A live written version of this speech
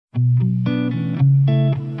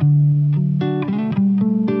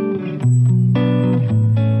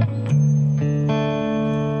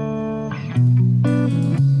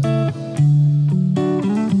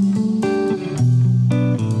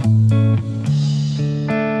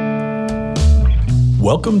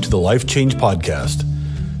Welcome to the Life Change Podcast.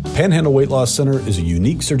 Panhandle Weight Loss Center is a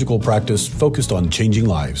unique surgical practice focused on changing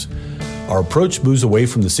lives. Our approach moves away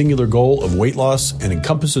from the singular goal of weight loss and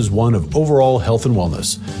encompasses one of overall health and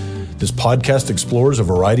wellness. This podcast explores a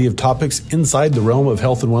variety of topics inside the realm of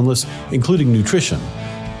health and wellness, including nutrition,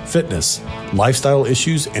 fitness, lifestyle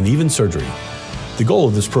issues, and even surgery. The goal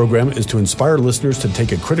of this program is to inspire listeners to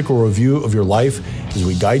take a critical review of your life as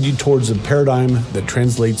we guide you towards a paradigm that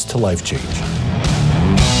translates to life change.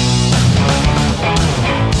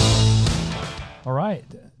 All right.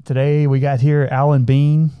 Today we got here Alan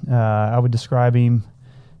Bean. I would describe him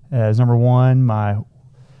as number one, my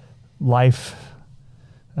life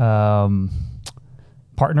partner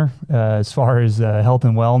as far as health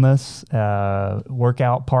and wellness,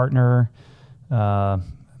 workout partner,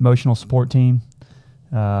 emotional support team,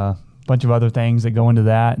 bunch of other things that go into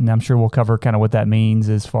that. And I'm sure we'll cover kind of what that means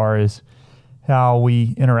as far as how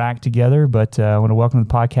we interact together. But I want to welcome to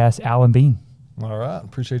the podcast, Alan Bean. All right.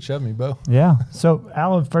 Appreciate you having me, Bo. Yeah. So,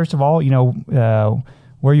 Alan, first of all,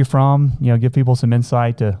 where you're from, give people some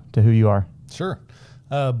insight to who you are. Sure.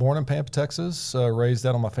 Born in Pampa, Texas, raised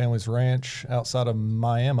out on my family's ranch outside of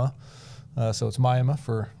Miami. So it's Miami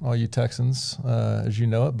for all you Texans, as you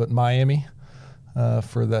know it, but Miami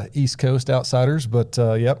for the East Coast outsiders. But,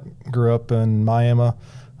 grew up in Miami,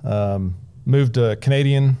 moved to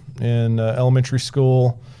Canadian in elementary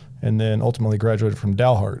school, and then ultimately graduated from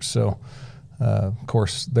Dalhart. So, of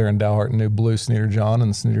course, there in Dalhart knew Blue Sneeder John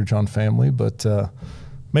and the Sneeder John family, but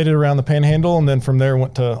made it around the Panhandle, and then from there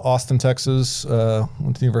went to Austin, Texas,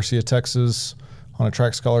 went to the University of Texas on a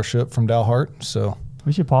track scholarship from Dalhart. So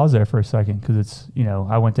we should pause there for a second because it's,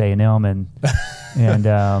 I went to A&M and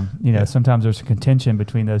sometimes there's a contention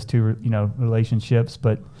between those two, relationships,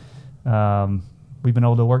 but we've been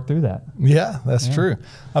able to work through that. Yeah, that's true.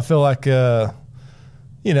 I feel like, I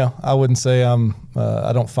wouldn't say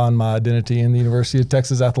I don't find my identity in the University of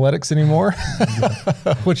Texas athletics anymore,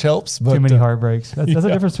 which helps. But, too many heartbreaks. That's the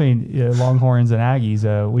difference between Longhorns and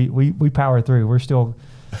Aggies. We power through. We're still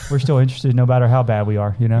interested no matter how bad we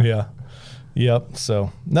are. Yeah. Yep.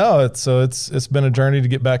 So no, it's been a journey to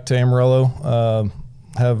get back to Amarillo.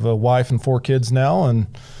 Have a wife and 4 kids now, and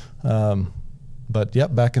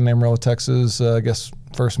back in Amarillo, Texas. I guess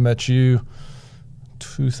first met you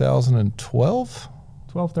 2012.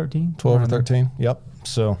 12 or 13. Yep.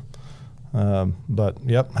 So,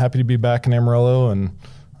 happy to be back in Amarillo, and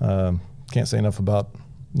can't say enough about,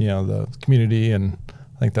 the community. And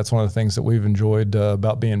I think that's one of the things that we've enjoyed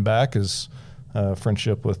about being back is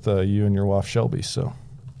friendship with you and your wife, Shelby. So.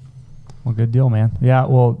 Well, good deal, man. Yeah.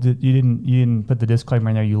 Well, you didn't put the disclaimer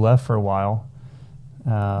in there. You left for a while.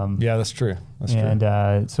 Yeah, that's true.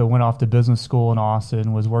 So went off to business school in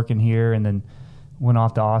Austin, was working here, and then went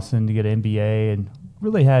off to Austin to get an MBA, and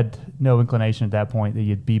really had no inclination at that point that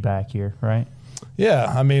you'd be back here, right? Yeah,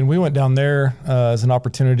 I mean, we went down there as an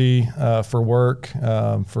opportunity for work,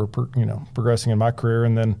 for progressing in my career,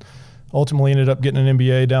 and then ultimately ended up getting an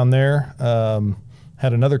MBA down there.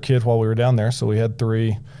 Had another kid while we were down there, so we had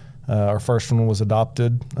 3. Our first one was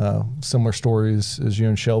adopted. Similar stories as you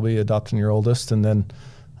and Shelby adopting your oldest, and then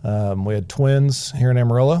we had twins here in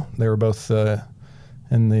Amarillo. They were both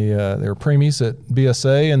they were preemies at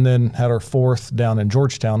BSA, and then had our 4th down in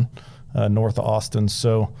Georgetown, north of Austin.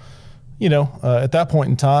 So, at that point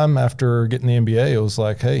in time, after getting the MBA, it was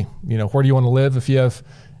like, hey, where do you want to live if you have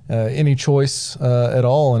any choice at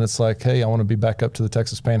all? And it's like, hey, I want to be back up to the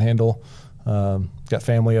Texas Panhandle. Got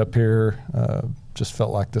family up here. Just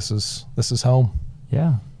felt like this is home.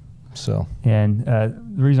 Yeah. So. And the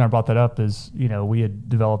reason I brought that up is, we had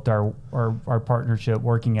developed our partnership,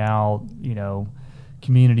 working out,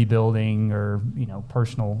 community building or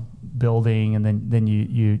personal building, and then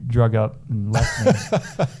you drug up and left me.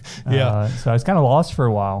 Yeah. So I was kind of lost for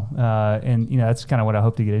a while, and that's kind of what I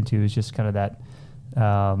hope to get into is just kind of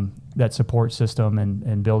that support system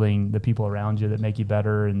and building the people around you that make you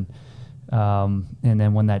better, and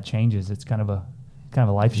then when that changes, it's kind of a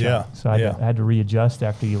life shock. So I had to readjust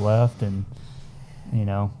after you left, and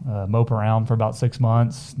mope around for about 6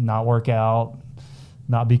 months, not work out,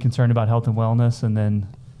 not be concerned about health and wellness, and then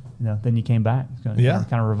you came back.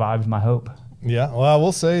 Kind of revived my hope. Yeah. Well, I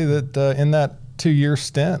will say that in that 2-year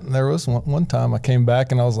stint, there was one time I came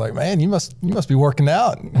back and I was like, man, you must be working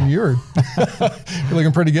out. You're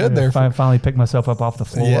looking pretty good there. Finally picked myself up off the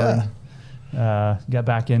floor. And, got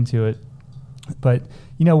back into it. But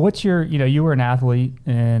what's you were an athlete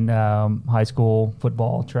in high school,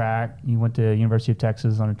 football, track. You went to University of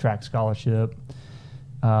Texas on a track scholarship.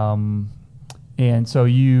 And so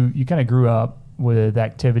you kind of grew up with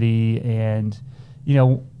activity, and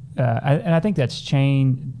and I think that's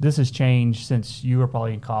changed. This has changed since you were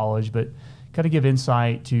probably in college, but kind of give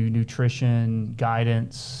insight to nutrition,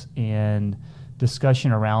 guidance, and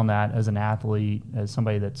discussion around that as an athlete, as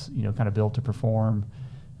somebody that's kind of built to perform.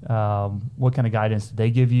 What kind of guidance did they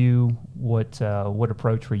give you? What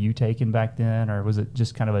approach were you taking back then, or was it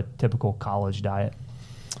just kind of a typical college diet?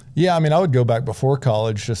 Yeah, I mean, I would go back before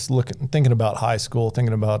college, just thinking about high school,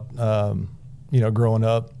 thinking about growing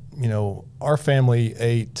up. Our family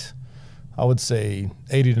ate, I would say,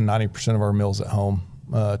 80 to 90% of our meals at home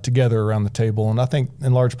together around the table, and I think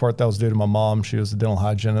in large part that was due to my mom. She was a dental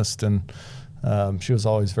hygienist, and she was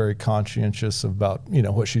always very conscientious about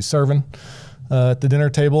what she's serving at the dinner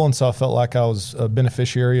table, and so I felt like I was a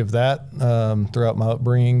beneficiary of that throughout my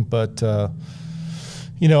upbringing. But I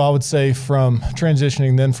would say from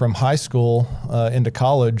transitioning then from high school into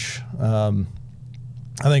college,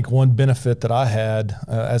 I think one benefit that I had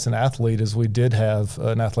as an athlete is we did have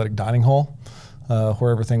an athletic dining hall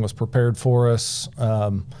where everything was prepared for us.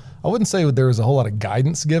 I wouldn't say there was a whole lot of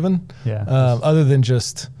guidance given, other than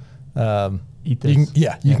just eat this.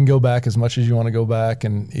 You can go back as much as you want to go back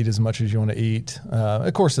and eat as much as you want to eat.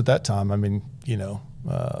 Of course, at that time,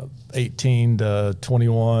 18 to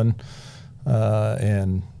 21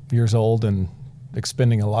 and years old, and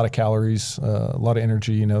expending a lot of calories, a lot of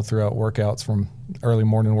energy, throughout workouts, from early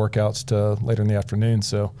morning workouts to later in the afternoon.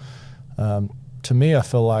 So to me, I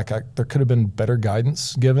feel like there could have been better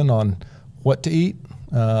guidance given on what to eat.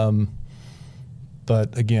 But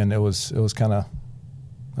again, it was kind of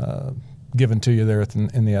given to you there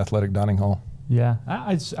in the athletic dining hall. Yeah,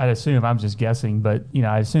 I'd assume, I'm just guessing, but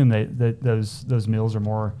I assume that those meals are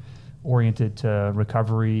more oriented to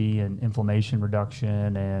recovery and inflammation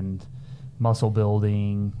reduction and muscle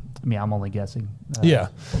building. I'm only guessing. Yeah.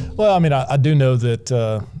 Well, I do know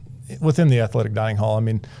that within the athletic dining hall,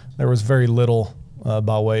 there was very little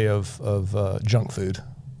by way of junk food.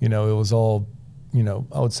 It was all,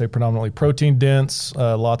 I would say predominantly protein dense,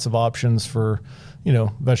 lots of options for,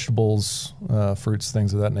 vegetables, fruits,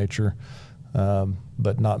 things of that nature,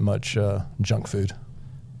 but not much junk food.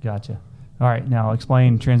 Gotcha. All right. Now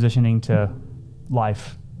explain transitioning to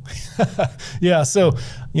life. Yeah. So,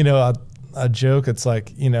 I joke, it's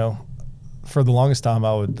like, for the longest time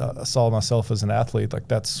I saw myself as an athlete, like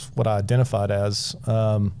that's what I identified as.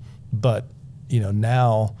 But,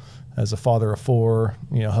 now as a father of four,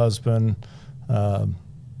 husband,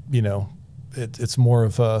 it's more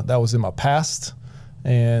of that was in my past,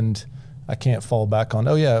 and I can't fall back on,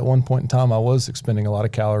 at one point in time I was expending a lot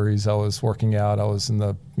of calories. I was working out. I was in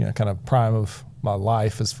the, kind of prime of my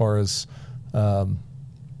life as far as,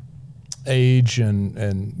 age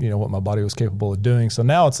and what my body was capable of doing. So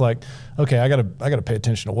now it's like, okay, I gotta pay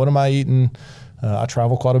attention to what am I eating. I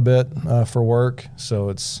travel quite a bit for work, so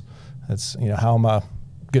it's how am I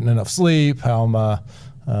getting enough sleep? How am I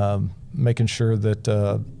making sure that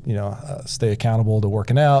I stay accountable to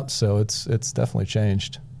working out? So it's definitely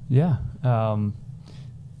changed. Yeah.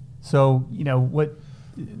 So what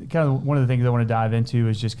kind of one of the things I want to dive into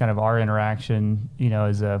is just kind of our interaction,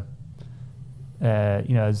 as a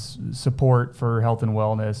as support for health and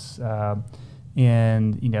wellness,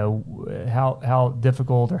 and how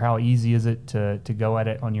difficult or how easy is it to go at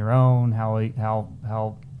it on your own?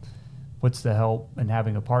 How what's the help in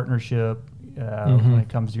having a partnership when it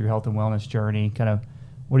comes to your health and wellness journey? Kind of,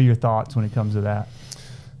 what are your thoughts when it comes to that?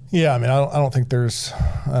 Yeah, I don't think there's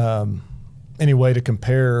any way to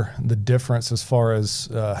compare the difference as far as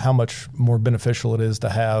how much more beneficial it is to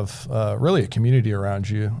have really a community around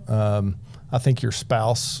you. I think your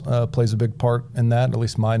spouse plays a big part in that, at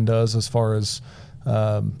least mine does, as far as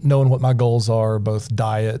knowing what my goals are, both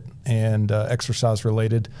diet and exercise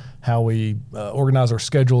related, how we organize our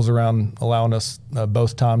schedules around allowing us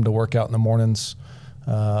both time to work out in the mornings.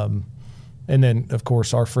 And then, of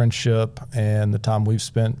course, our friendship and the time we've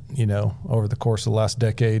spent, over the course of the last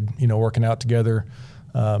decade, working out together,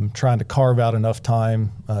 trying to carve out enough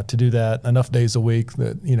time to do that, enough days a week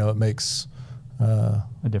that, it makes a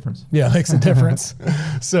difference. Yeah, it makes a difference.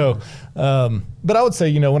 So, but I would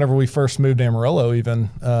say, whenever we first moved to Amarillo, even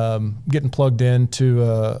getting plugged into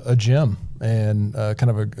a gym and kind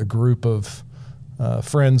of a group of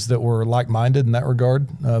friends that were like-minded in that regard,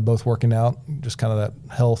 both working out, just kind of that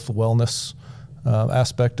health, wellness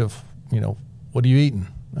aspect of, what are you eating?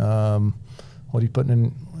 What are you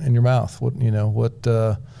putting in your mouth? What kind of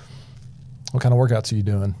workouts are you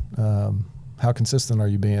doing? How consistent are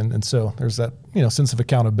you being? And so there's that, sense of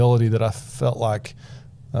accountability that I felt like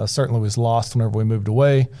certainly was lost whenever we moved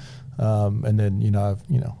away. And then,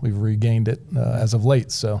 we've regained it as of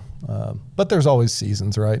late. So, but there's always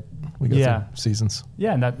seasons, right? We go through seasons.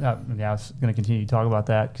 Yeah, and I was going to continue to talk about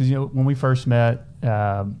that because when we first met,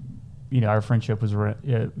 our friendship was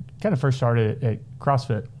kind of first started at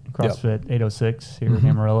CrossFit 806 here in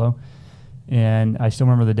Amarillo, and I still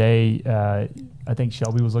remember the day. I think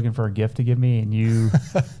Shelby was looking for a gift to give me, and you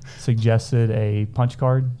suggested a punch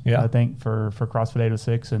card. I think for CrossFit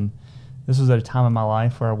 806, and this was at a time in my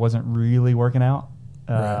life where I wasn't really working out.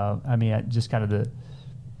 I mean, I just kind of to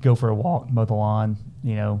go for a walk, mow the lawn,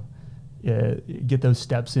 get those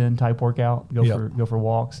steps in type workout, go for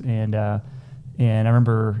walks. And I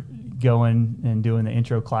remember going and doing the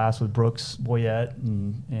intro class with Brooks Boyette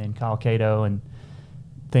and Kyle Cato and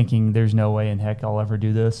thinking there's no way in heck I'll ever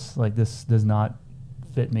do this. Like, this does not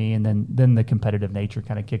fit me. And then the competitive nature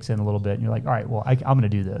kind of kicks in a little bit and you're like, all right, well, I'm going to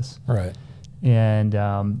do this. Right. And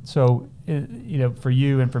so, for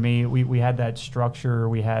you and for me, we had that structure.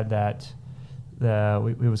 We had that,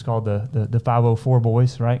 it was called the 504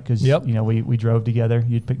 boys, right? Because, we drove together.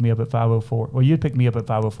 You'd pick me up at 504. Well, you'd pick me up at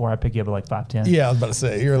 504. I'd pick you up at like 5:10. Yeah, I was about to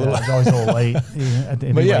say, you're a little. I was always a little late. But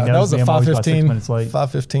that was a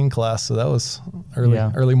 5:15 class. So that was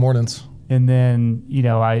early mornings. And then,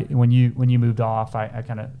 when you moved off, I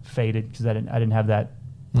kind of faded because I didn't have that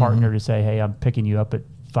partner to say, hey, I'm picking you up at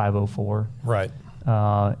 5:04. Right. And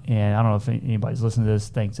I don't know if anybody's listening to this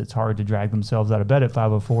thinks it's hard to drag themselves out of bed at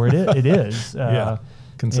 5:04. It is.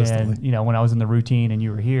 Consistently. And, when I was in the routine and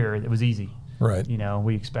you were here, it was easy. Right.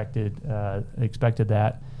 We expected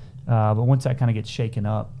that. But once that kind of gets shaken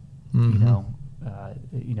up,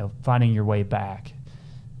 finding your way back.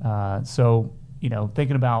 So,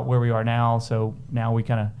 thinking about where we are now. So now we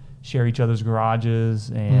kind of share each other's garages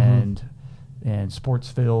and sports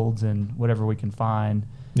fields and whatever we can find.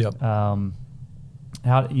 Yep.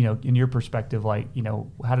 How, in your perspective,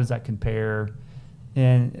 how does that compare?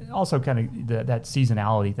 And also kind of that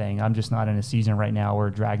seasonality thing. I'm just not in a season right now where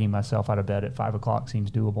dragging myself out of bed at 5 o'clock seems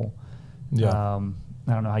doable. Yeah.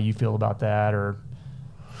 I don't know how you feel about that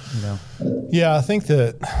Yeah, I think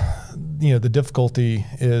that, the difficulty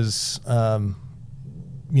is,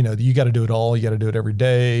 you got to do it all. You got to do it every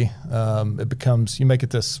day. It becomes, you make it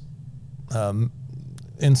this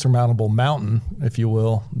insurmountable mountain, if you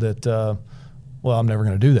will, that, I'm never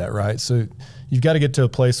going to do that, right? So you've got to get to a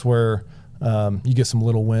place where you get some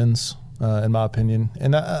little wins, in my opinion.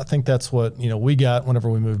 And I think that's what, we got whenever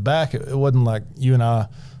we moved back. It wasn't like you and I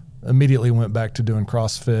immediately went back to doing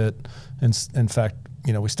CrossFit. And in fact,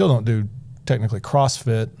 we still don't do technically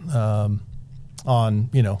CrossFit on,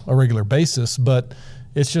 a regular basis, but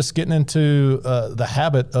it's just getting into the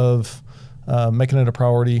habit of making it a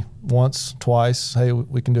priority once, twice. Hey,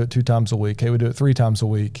 we can do it 2 times a week. Hey, we do it 3 times a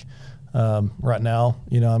week. Right now,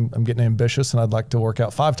 I'm getting ambitious and I'd like to work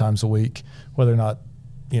out 5 times a week. Whether or not,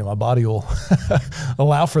 my body will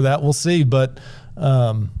allow for that, we'll see. But,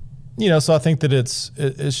 so I think that it's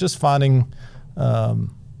just finding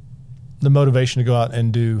the motivation to go out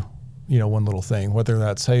and do, one little thing, whether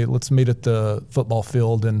that's, hey, let's meet at the football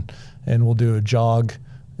field and we'll do a jog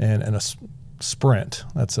and a sprint.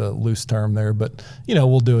 That's a loose term there, but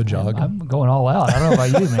we'll do a jog. I'm going all out. I don't know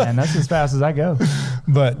about you, man. That's as fast as I go.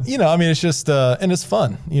 But it's just and it's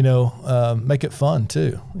fun. Make it fun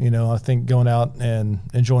too. I think going out and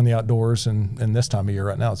enjoying the outdoors and this time of year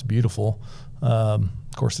right now, it's beautiful.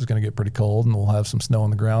 Of course, it's going to get pretty cold and we'll have some snow on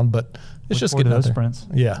the ground, but it's just getting those out there. Sprints.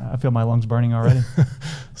 Yeah, I feel my lungs burning already.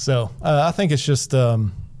 So I think it's just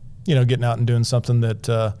getting out and doing something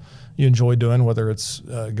that you enjoy doing, whether it's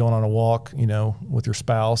going on a walk, with your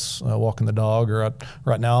spouse, walking the dog, or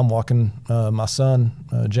right now I'm walking my son,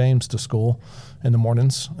 James, to school in the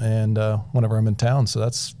mornings and whenever I'm in town. So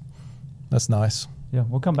that's nice. Yeah,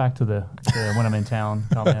 we'll come back to the when I'm in town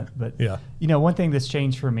comment. But, one thing that's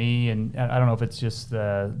changed for me, and I don't know if it's just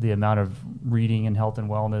the amount of reading and health and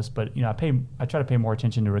wellness, but, I try to pay more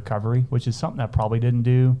attention to recovery, which is something I probably didn't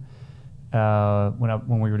do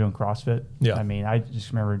when we were doing CrossFit. Yeah. I mean, I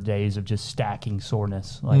just remember days of just stacking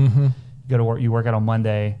soreness. Like, you go to work, you work out on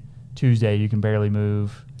Monday, Tuesday, you can barely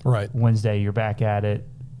move. Right. Wednesday, you're back at it.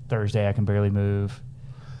 Thursday, I can barely move.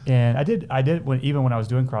 And I did even when I was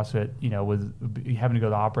doing CrossFit, with having to go to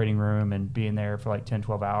the operating room and being there for like 10,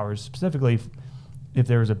 12 hours, specifically if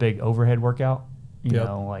there was a big overhead workout,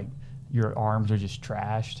 like your arms are just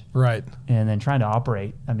trashed. Right. And then trying to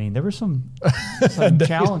operate. I mean, there were some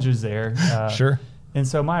challenges there. Sure. And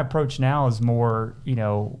so my approach now is more,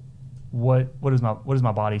 what is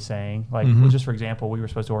my body saying? Like, well, just for example, we were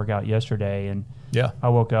supposed to work out yesterday and I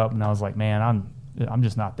woke up and I was like, man, I'm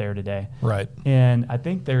just not there today. Right. And I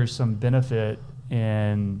think there's some benefit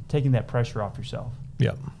in taking that pressure off yourself.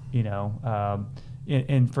 Yeah.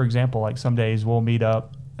 And for example, like some days we'll meet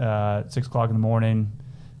up at 6 o'clock in the morning.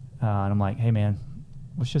 and I'm like, hey man,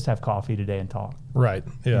 let's just have coffee today and talk. Right.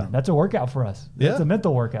 Yeah. That's a workout for us. Yeah. It's a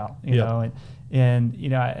mental workout, you know, and you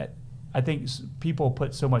know, I think people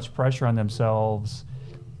put so much pressure on themselves,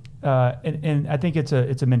 and I think it's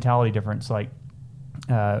a mentality difference. Like,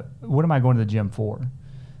 what am I going to the gym for?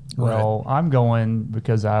 Well, I'm going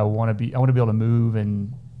because I want to be able to move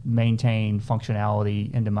and maintain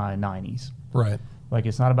functionality into my 90s. Right. Like,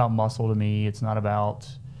 it's not about muscle to me. It's not about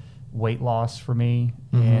weight loss for me.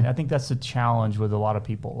 And I think that's the challenge with a lot of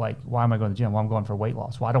people. Like, why am I going to the gym? Well, I'm going for weight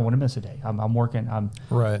loss. Well, I don't want to miss a day. I'm working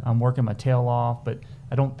my tail off, but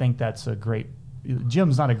I don't think that's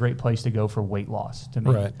gym's not a great place to go for weight loss to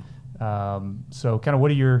me. Right. So kind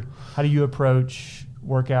of how do you approach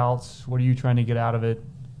workouts? What are you trying to get out of it?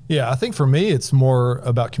 Yeah, I think for me, it's more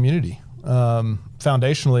about community.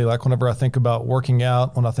 Foundationally, like whenever I think about working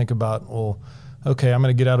out, when I think about, well, okay, I'm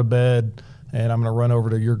going to get out of bed and I'm going to run over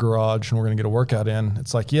to your garage and we're going to get a workout in.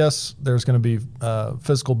 It's like, yes, there's going to be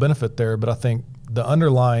physical benefit there, but I think the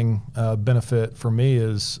underlying benefit for me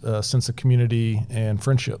is a sense of community and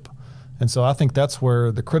friendship. And so I think that's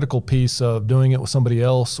where the critical piece of doing it with somebody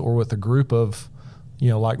else or with a group of, you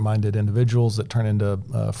know, like-minded individuals that turn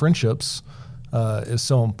into friendships is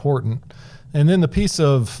so important. And then the piece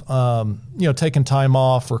of, you know, taking time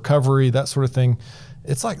off, recovery, that sort of thing,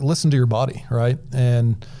 it's like listen to your body, right?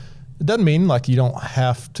 And it doesn't mean like you don't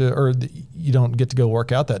have to, or you don't get to go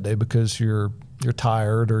work out that day because you're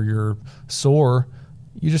tired or you're sore.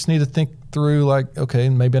 You just need to think through like, okay,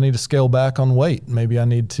 maybe I need to scale back on weight. Maybe I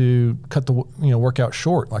need to cut the workout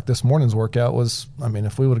short. Like this morning's workout was, I mean,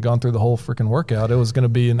 if we would have gone through the whole freaking workout, it was going to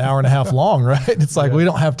be an hour and a half long, right? It's like we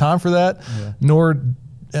don't have time for that, nor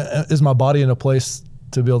is my body in a place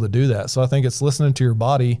to be able to do that. So I think it's listening to your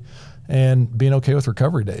body and being okay with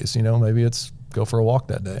recovery days. You know, maybe it's go for a walk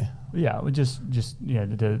that day. Yeah, we just you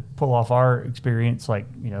know, to pull off our experience, like,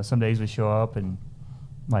 you know, some days we show up and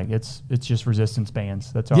like it's just resistance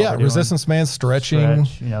bands. That's all. Yeah, resistance bands, stretching.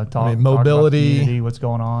 You know, talk mobility. Talk about what's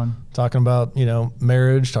going on? Talking about, you know,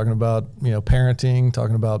 marriage. Talking about, you know, parenting.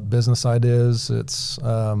 Talking about business ideas. It's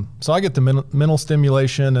so I get the mental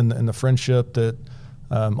stimulation and the friendship that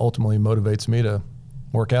ultimately motivates me to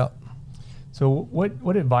work out. So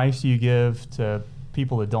what advice do you give to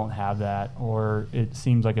people that don't have that, or it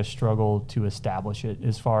seems like a struggle to establish it,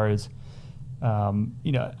 as far as,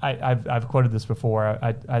 you know, I've quoted this before.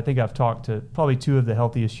 I think I've talked to probably two of the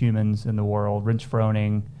healthiest humans in the world, Rich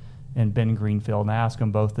Froning and Ben Greenfield, and I ask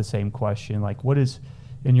them both the same question, like, what is,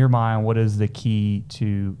 in your mind, what is the key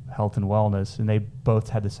to health and wellness? And they both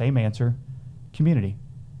had the same answer: community.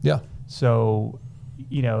 Yeah. So,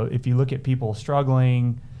 you know, if you look at people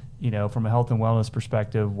struggling, you know, from a health and wellness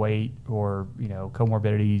perspective, weight or, you know,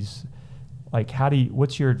 comorbidities, like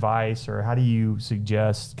what's your advice, or how do you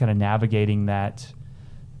suggest kind of navigating that,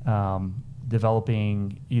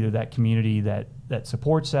 developing either that community that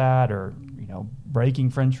supports that, or, you know,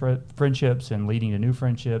 breaking friendships and leading to new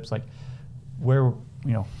friendships? Like, where,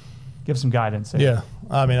 you know, give some guidance there. Yeah.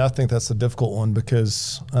 I mean, I think that's a difficult one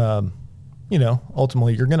because, you know,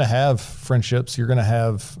 ultimately you're going to have friendships. You're going to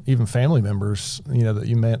have even family members, you know, that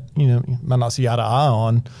you might not see eye to eye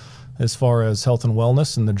on as far as health and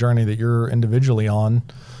wellness and the journey that you're individually on.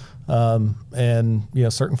 And, you know,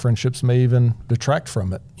 certain friendships may even detract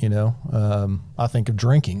from it. You know, I think of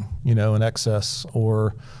drinking, you know, in excess,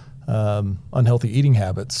 or unhealthy eating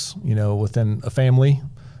habits, you know, within a family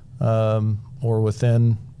or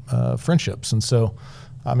within friendships. And so,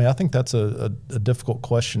 I mean, I think that's a difficult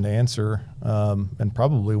question to answer, and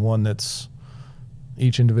probably one that's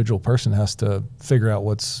each individual person has to figure out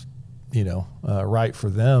what's, you know, right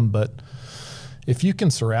for them. But if you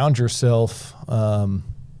can surround yourself,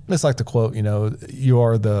 it's like the quote, you know, you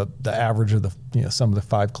are the average of the, you know, some of the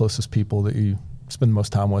 5 closest people that you spend the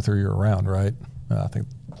most time with or you're around, right? I think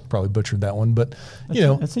probably butchered that one, but you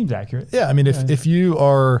know, that seems accurate. Yeah, I mean, if you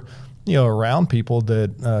are, you know, around people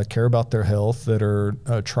that care about their health, that are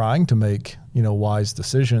trying to make, you know, wise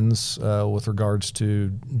decisions with regards to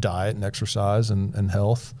diet and exercise and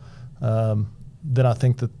health, then I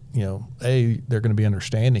think that, you know, they're going to be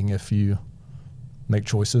understanding if you make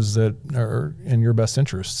choices that are in your best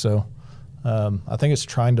interest. So I think it's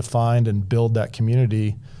trying to find and build that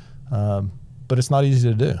community, but it's not easy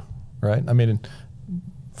to do, right? I mean,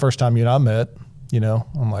 first time you and I met, you know,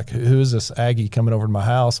 I'm like, who is this Aggie coming over to my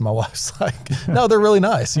house? And my wife's like, no, they're really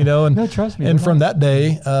nice, you know. And no, trust me. And from that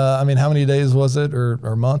day, I mean, how many days was it,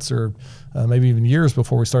 or months, or maybe even years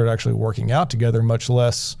before we started actually working out together, much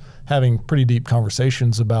less having pretty deep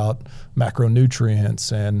conversations about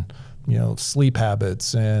macronutrients and, you know, sleep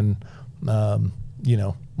habits and, you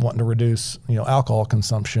know, wanting to reduce, you know, alcohol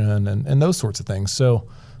consumption and those sorts of things. So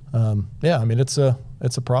yeah, I mean, it's a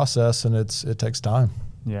process, and it takes time.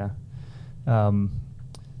 Yeah.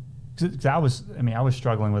 'Cause I was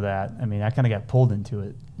struggling with that. I mean, I kind of got pulled into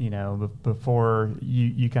it, before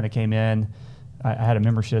you kind of came in. I had a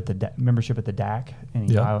membership at the DAC,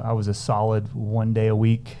 and I was a solid 1 day a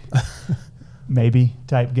week, maybe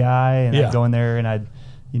type guy. And I'd go in there and I'd,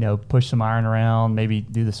 push some iron around, maybe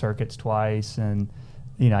do the circuits twice. And,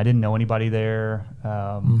 I didn't know anybody there.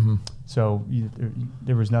 So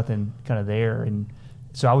there was nothing kind of there. And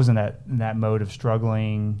so I was in that mode of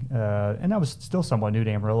struggling. And I was still somewhat new to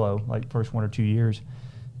Amarillo, like first 1 or 2 years.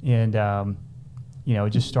 And, it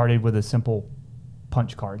just started with a simple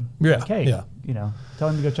punch card. Yeah. Like, hey, tell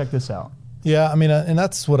them to go check this out. Yeah. I mean, and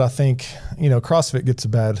that's what I think, CrossFit gets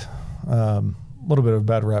a little bit of a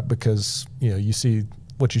bad rap because, you see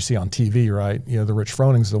what you see on TV, right? The Rich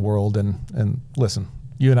Fronings of the world. And listen,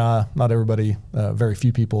 you and I, not everybody, very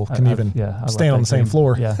few people can stand on the same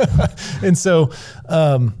floor. Yeah. And so,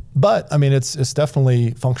 but I mean, it's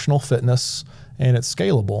definitely functional fitness and it's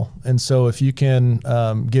scalable. And so if you can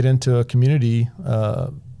get into a community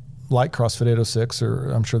like CrossFit 806,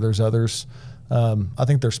 or I'm sure there's others, I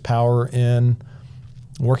think there's power in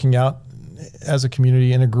working out as a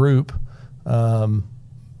community in a group.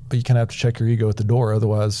 But you kind of have to check your ego at the door.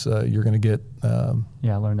 Otherwise, you're going to get I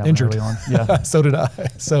learned that injured. early on. Yeah. So did I.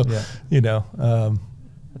 So, I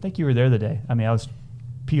think you were there the day. I mean, I was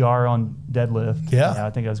PR on deadlift. Yeah. I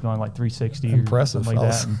think I was going like 360 Impressive. or something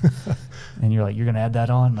like that. And you're like, you're going to add that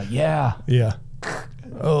on? I'm like, yeah. Yeah.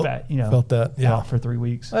 Oh, felt that. Yeah. Out for 3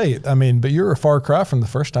 weeks. Hey, I mean, but you're a far cry from the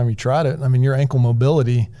first time you tried it. I mean, your ankle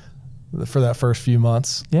mobility for that first few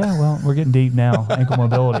months. Yeah, well, we're getting deep now. Ankle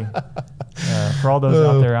mobility. For all those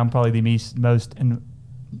out there, I'm probably the most and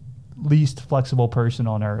least flexible person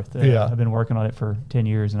on earth. I've been working on it for 10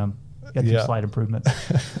 years, and I'm got some slight improvement.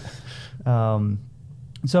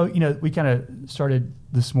 So, we kind of started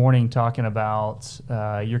this morning talking about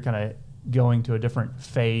you're kind of going to a different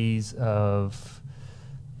phase of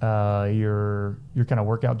your kind of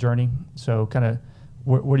workout journey. So, kind of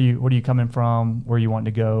where are you coming from? Where you want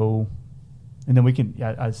to go? And then we can.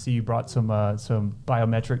 I see you brought some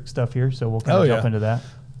biometric stuff here, so we'll kind of jump into that.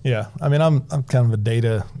 Yeah, I mean, I'm kind of a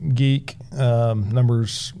data geek,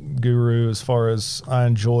 numbers guru as far as I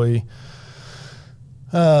enjoy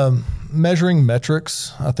measuring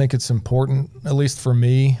metrics. I think it's important, at least for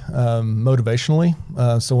me, motivationally.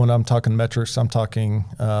 So when I'm talking metrics, I'm talking,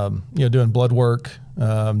 doing blood work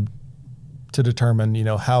to determine,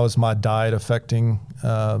 how is my diet affecting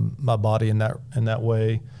my body in that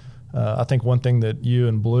way. I think one thing that you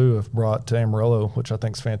and Blue have brought to Amarillo, which I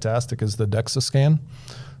think is fantastic, is the DEXA scan.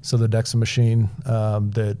 So the DEXA machine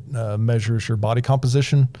that measures your body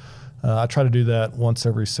composition. I try to do that once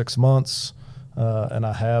every 6 months, and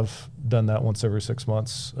I have done that once every 6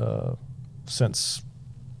 months since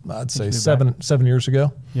I'd say 7 years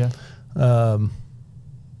ago. Yeah.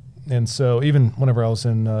 And so even whenever I was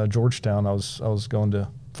in Georgetown, I was going to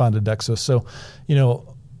find a DEXA. So,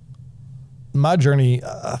 my journey,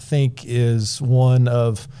 I think, is one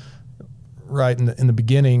of right in the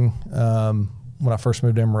beginning, when I first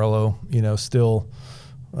moved to Amarillo, still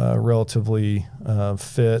relatively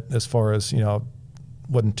fit as far as,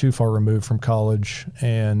 wasn't too far removed from college.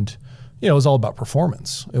 And, it was all about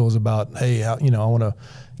performance. It was about, hey, I want to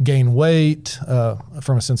gain weight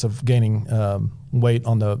from a sense of gaining weight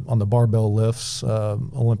on the barbell lifts,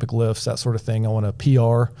 Olympic lifts, that sort of thing. I want to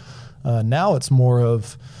PR. Now it's more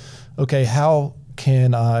of, okay, how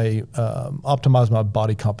can I optimize my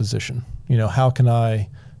body composition? How can I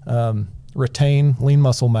retain lean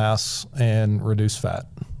muscle mass and reduce fat?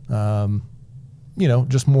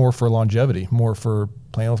 Just more for longevity, more for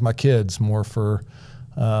playing with my kids, more for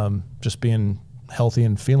just being healthy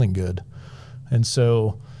and feeling good. And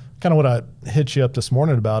so kind of what I hit you up this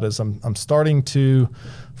morning about is I'm starting to,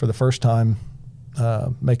 for the first time,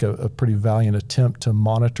 make a pretty valiant attempt to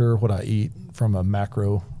monitor what I eat from a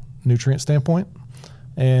macronutrient standpoint.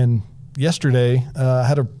 And yesterday, I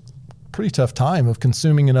had a pretty tough time of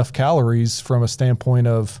consuming enough calories from a standpoint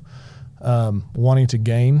of wanting to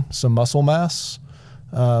gain some muscle mass.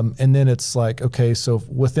 And then it's like, okay, so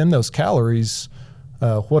within those calories,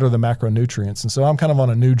 what are the macronutrients? And so I'm kind of on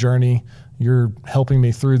a new journey. You're helping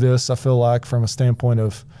me through this, I feel like, from a standpoint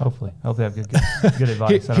of hopefully I have good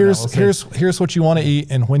advice. Here's what you want to eat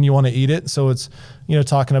and when you want to eat it. So it's,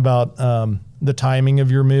 talking about the timing of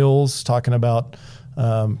your meals, talking about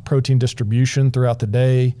protein distribution throughout the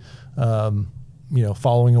day,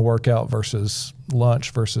 following a workout versus lunch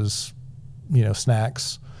versus,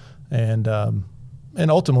 snacks. And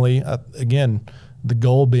ultimately, again, the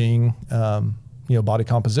goal being, body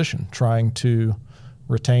composition, trying to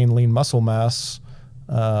retain lean muscle mass,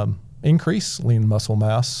 increase lean muscle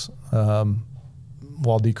mass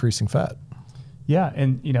while decreasing fat. Yeah,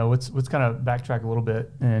 and let's kind of backtrack a little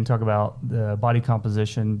bit and talk about the body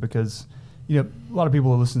composition, because a lot of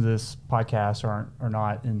people who listen to this podcast are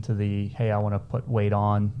not into the hey, I want to put weight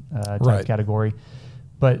on type category.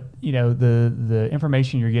 But the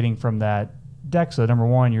information you're getting from that DEXA, number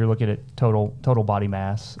one, you're looking at total body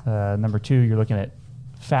mass. Number two, you're looking at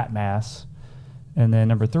fat mass, and then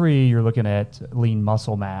number three, you're looking at lean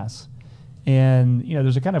muscle mass. And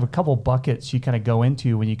there's a kind of a couple buckets you kind of go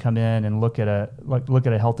into when you come in and look at a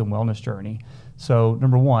health and wellness journey. So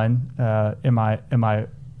number one, am I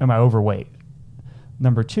overweight?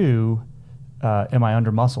 Number two, am I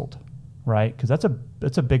under muscled? Right? Because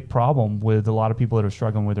that's a big problem with a lot of people that are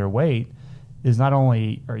struggling with their weight. Is not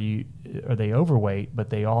only are they overweight,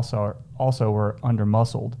 but they also are under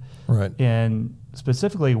muscled. Right. And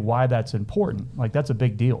specifically, why that's important? Like, that's a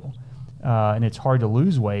big deal, and it's hard to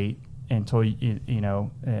lose weight until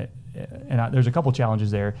there's a couple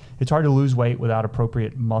challenges there. It's hard to lose weight without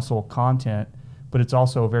appropriate muscle content, but it's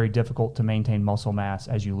also very difficult to maintain muscle mass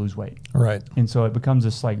as you lose weight. Right. And so it becomes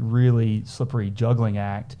this like really slippery juggling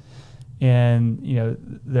act. And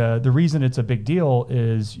the reason it's a big deal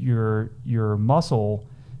is your muscle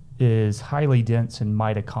is highly dense in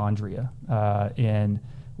mitochondria, and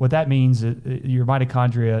what that means is your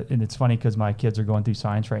mitochondria. And it's funny because my kids are going through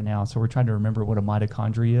science right now, so we're trying to remember what a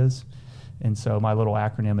mitochondria is. And so my little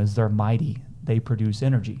acronym is they're mighty. They produce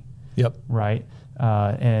energy. Yep. Right.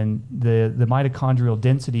 And the mitochondrial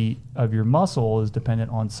density of your muscle is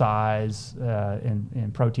dependent on size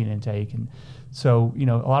and protein intake. And so, a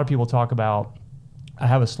lot of people talk about, I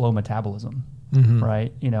have a slow metabolism,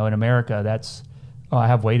 right? In America, that's, I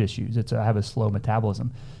have weight issues. I have a slow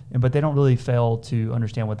metabolism. But they don't really fail to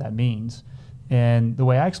understand what that means. And the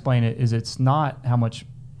way I explain it is it's not how much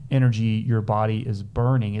energy your body is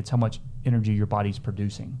burning, it's how much energy your body's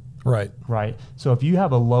producing. Right. Right. So if you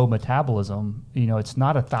have a low metabolism, it's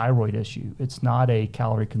not a thyroid issue. It's not a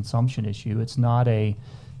calorie consumption issue.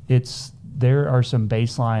 There are some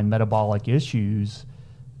baseline metabolic issues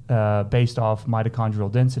based off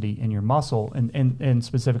mitochondrial density in your muscle, and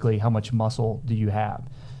specifically how much muscle do you have.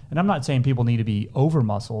 And I'm not saying people need to be over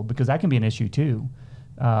muscled, because that can be an issue too.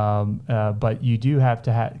 But you do have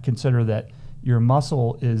to consider that your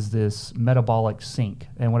muscle is this metabolic sink.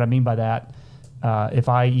 And what I mean by that, if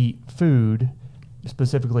I eat food,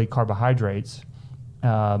 specifically carbohydrates,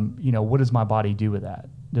 what does my body do with that?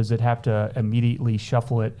 Does it have to immediately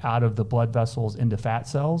shuffle it out of the blood vessels into fat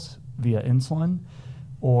cells via insulin,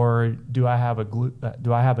 or do I have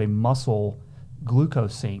a muscle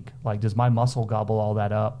glucose sink? Like, does my muscle gobble all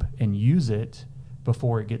that up and use it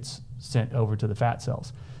before it gets sent over to the fat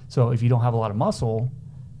cells? So if you don't have a lot of muscle,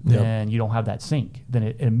 then you don't have that sink. Then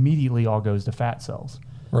it immediately all goes to fat cells.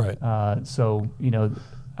 Right. So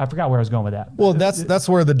I forgot where I was going with that. Well, that's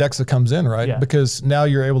where the DEXA comes in, right? Yeah. Because now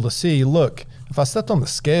you're able to see, look, if I stepped on the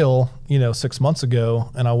scale, 6 months ago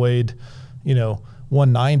and I weighed,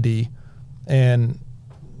 190, and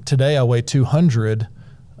today I weigh 200,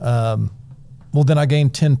 well, then I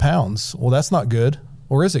gained 10 pounds. Well, that's not good.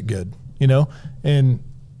 Or is it good? And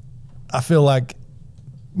I feel like,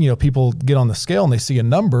 people get on the scale and they see a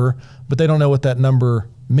number, but they don't know what that number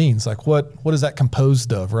means. Like, what is that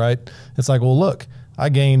composed of, right? It's like, well, look, I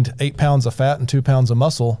gained 8 pounds of fat and 2 pounds of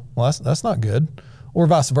muscle. Well, that's not good. Or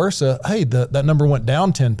vice versa. Hey, that number went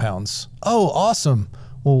down 10 pounds. Oh, awesome.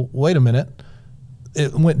 Well, wait a minute.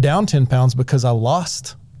 It went down 10 pounds because I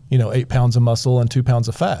lost, 8 pounds of muscle and 2 pounds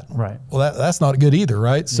of fat. Right. Well, that's not good either,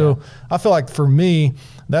 right? So I feel like for me,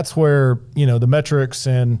 that's where, the metrics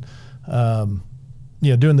and,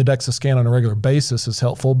 doing the DEXA scan on a regular basis is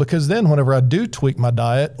helpful, because then whenever I do tweak my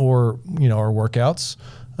diet or, our workouts,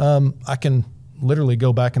 I can literally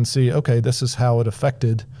go back and see, okay, this is how it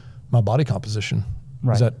affected my body composition.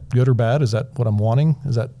 Right. Is that good or bad? Is that what I'm wanting?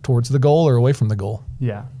 Is that towards the goal or away from the goal?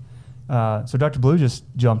 Yeah. So Dr. Blue just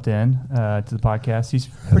jumped in to the podcast. He's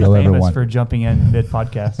pretty Hello, famous everyone. for jumping in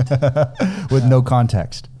mid-podcast. With no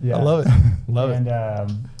context. Yeah. I love it. Love it.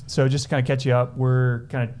 And so just to kind of catch you up,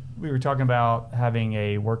 we were talking about having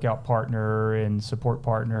a workout partner and support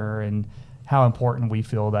partner, and how important we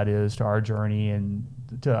feel that is to our journey and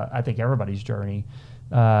to, I think, everybody's journey.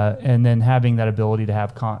 And then having that ability to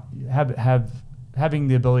having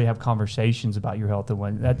the ability to have conversations about your health and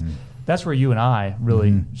wellness. That's where you and I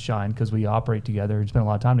really shine, because we operate together and spend a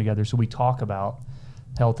lot of time together. So we talk about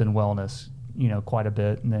health and wellness, quite a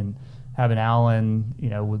bit. And then having Alan,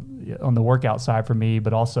 on the workout side for me,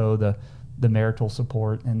 but also the marital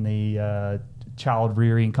support and the child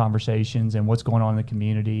rearing conversations and what's going on in the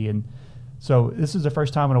community. And So this is the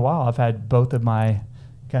first time in a while I've had both of my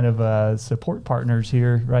kind of support partners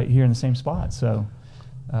right here in the same spot. So,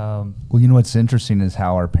 well, you know what's interesting is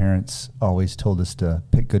how our parents always told us to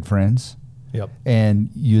pick good friends. Yep. And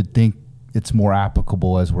you'd think it's more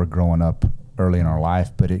applicable as we're growing up early in our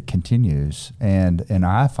life, but it continues. And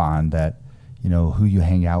I find that, you know, who you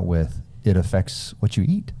hang out with, it affects what you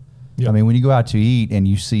eat. Yep. I mean, when you go out to eat and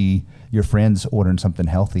you see your friends ordering something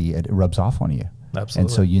healthy, it rubs off on you. Absolutely.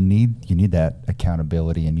 And so you need that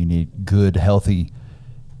accountability, and you need good, healthy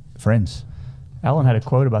friends. Alan had a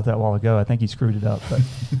quote about that a while ago. I think he screwed it up. But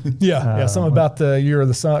yeah, something about you're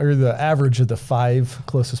the average of the 5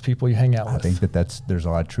 closest people you hang out with. I think there's a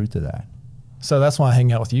lot of truth to that. So that's why I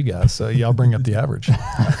hang out with you guys. So y'all bring up the average.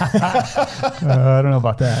 I don't know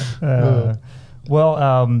about that.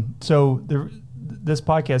 So this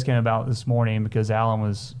podcast came about this morning because Alan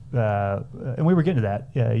was, and we were getting to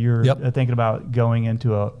that. You're thinking about going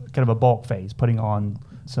into a kind of a bulk phase, putting on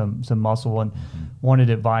some muscle, and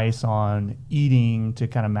wanted advice on eating to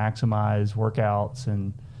kind of maximize workouts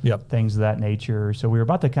and things of that nature. So we were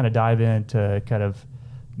about to kind of dive into kind of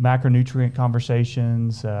macronutrient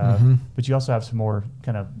conversations, but you also have some more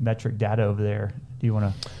kind of metric data over there. Do you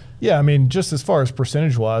want to? Yeah, I mean, just as far as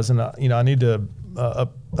percentage wise, and I need to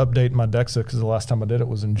update my DEXA because the last time I did it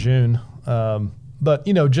was in June. But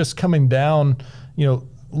just coming down,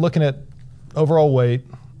 looking at overall weight.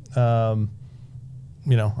 I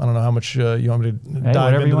don't know how much you want me to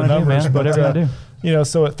dive into the numbers, but whatever you want to do.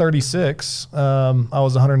 So at 36, I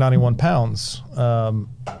was 191 pounds.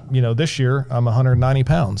 This year I'm 190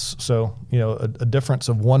 pounds. So, a difference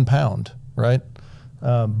of 1 pound, right?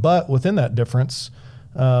 But within that difference,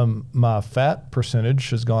 my fat percentage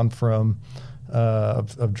has gone from,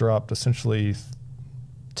 I've dropped essentially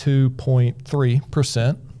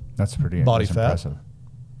 2.3%. That's pretty body fat. Impressive.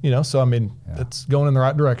 So I mean, it's going in the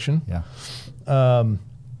right direction. Yeah.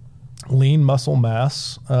 Lean muscle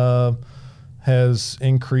mass has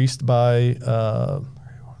increased by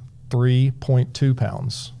 3.2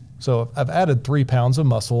 pounds. So I've added 3 pounds of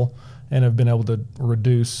muscle and have been able to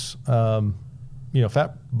reduce, body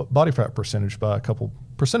fat percentage by a couple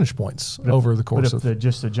percentage points over the course of. But if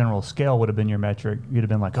just the general scale would have been your metric, you'd have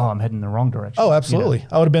been like, oh, I'm heading in the wrong direction. Oh, absolutely.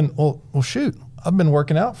 I would have been, well, shoot, I've been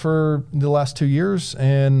working out for the last 2 years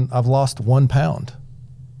and I've lost 1 pound.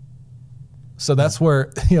 So that's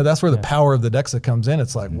where, the power of the DEXA comes in.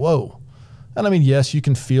 It's like, whoa. And I mean, yes, you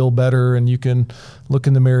can feel better and you can look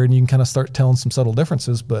in the mirror and you can kind of start telling some subtle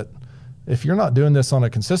differences. But if you're not doing this on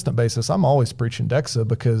a consistent basis, I'm always preaching DEXA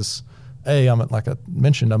because like I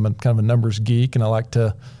mentioned, I'm kind of a numbers geek and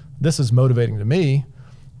this is motivating to me.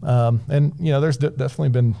 And there's definitely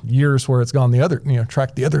been years where it's gone the other,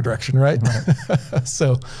 tracked the other direction. Right.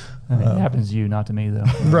 So I mean, it happens to you, not to me though.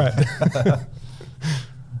 Right. That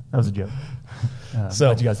was a joke.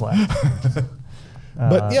 Glad you guys laughed.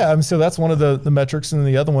 But so that's one of the metrics. And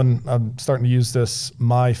the other one, I'm starting to use this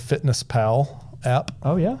MyFitnessPal app.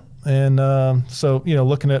 Oh yeah. And so,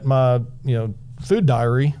 looking at my, food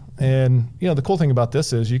diary, and, the cool thing about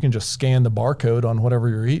this is you can just scan the barcode on whatever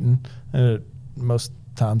you're eating, and most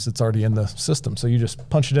times it's already in the system. So you just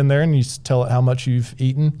punch it in there and you tell it how much you've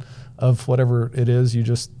eaten of whatever it is you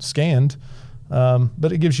just scanned.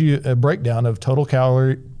 But it gives you a breakdown of total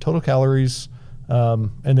calories.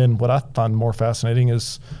 And then what I find more fascinating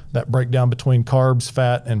is that breakdown between carbs,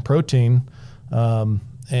 fat, and protein. And,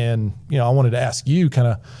 I wanted to ask you kind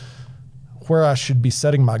of where I should be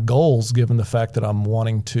setting my goals, given the fact that I'm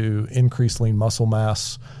wanting to increase lean muscle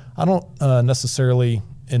mass. I don't necessarily,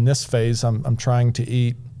 in this phase, I'm trying to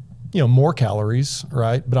eat, more calories,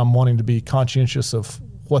 right? But I'm wanting to be conscientious of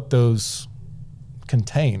what those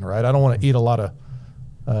contain, right? I don't want to eat a lot of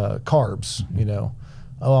carbs,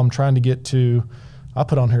 I'm trying to get to, I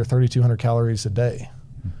put on here 3,200 calories a day.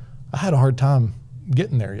 I had a hard time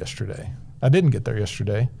getting there yesterday. I didn't get there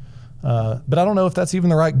yesterday. But I don't know if that's even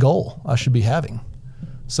the right goal I should be having.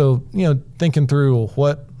 So, thinking through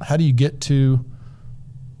how do you get to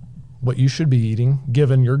what you should be eating,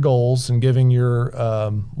 given your goals and given your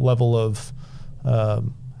level of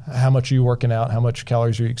how much are you working out, how much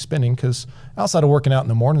calories are you expending? Because outside of working out in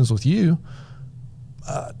the mornings with you,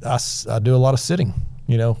 I do a lot of sitting,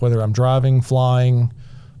 whether I'm driving, flying,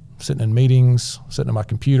 sitting in meetings, sitting at my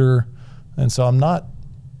computer. And so I'm not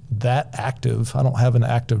that active. I don't have an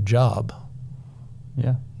active job.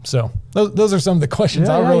 Yeah. So those are some of the questions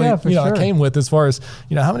I came with as far as,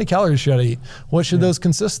 how many calories should I eat? What should those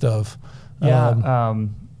consist of? Yeah.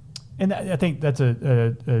 And I think that's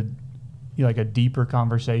a deeper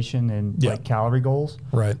conversation and like calorie goals.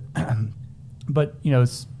 Right. But,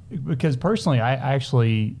 because personally, I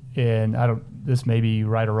actually, and I don't, this may be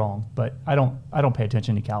right or wrong, but I don't pay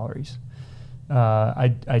attention to calories.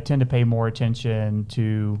 I tend to pay more attention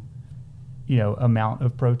to, amount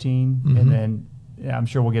of protein. Mm-hmm. And then I'm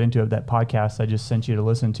sure we'll get into that podcast I just sent you to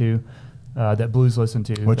listen to, that Blue's listened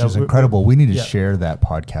to. Which is incredible. We need to yeah. share that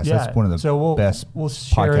podcast. Yeah. That's one of the best we'll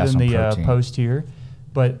share it podcasts in the on protein. post here.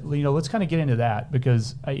 But, let's kind of get into that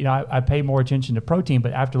because, I pay more attention to protein,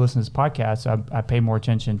 but after listening to this podcast, I pay more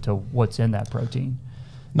attention to what's in that protein.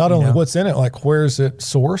 Not only what's in it, like where is it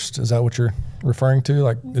sourced? Is that what you're referring to?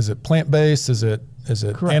 Like, is it plant-based? Is it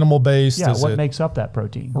Correct. animal-based? Yeah, is what it, makes up that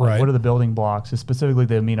protein? Right. Like, what are the building blocks, specifically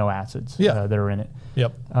the amino acids that are in it?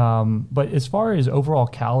 Yep. But as far as overall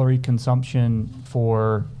calorie consumption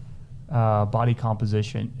for body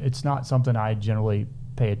composition, it's not something I generally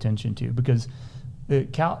pay attention to because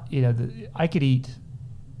I could eat,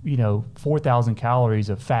 4,000 calories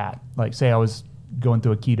of fat. Like say I was going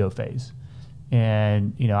through a keto phase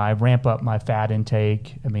and, I ramp up my fat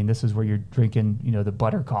intake. I mean, this is where you're drinking, the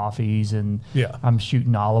butter coffees and I'm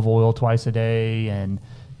shooting olive oil twice a day and,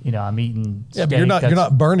 I'm eating steak. But you're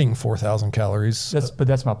not burning 4,000 calories. But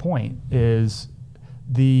that's my point is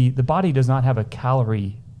the body does not have a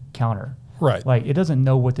calorie counter. Right. Like it doesn't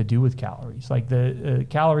know what to do with calories. Like the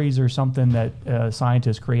calories are something that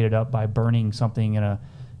scientists created up by burning something in a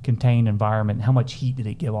contained environment. How much heat did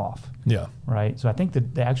it give off? Yeah. Right. So I think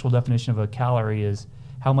that the actual definition of a calorie is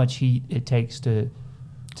how much heat it takes to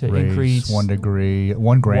increase 1 degree,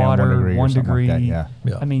 1 gram, water, 1 degree, 1 or something degree. like that.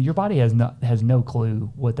 Yeah. I mean, your body has no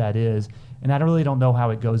clue what that is, and I really don't know how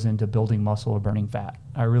it goes into building muscle or burning fat.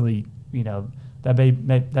 I really, that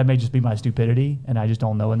may just be my stupidity, and I just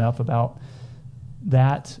don't know enough about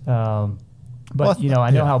that. But I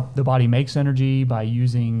know how the body makes energy by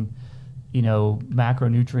using,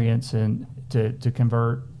 macronutrients and to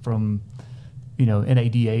convert from,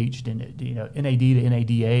 NADH and NAD to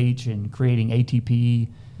NADH and creating ATP.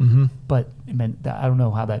 Mm-hmm. But I don't know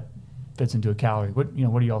how that fits into a calorie. What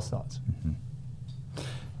are y'all's thoughts? Mm-hmm.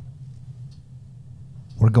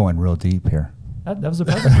 We're going real deep here. That was the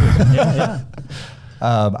purpose. Yeah.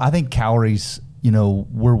 I think calories,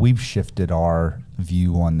 where we've shifted our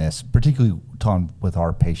view on this, particularly talking with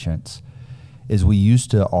our patients, is we used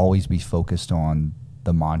to always be focused on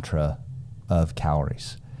the mantra of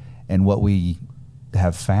calories. And what we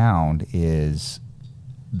have found is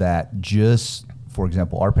that just, for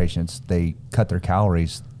example, our patients, they cut their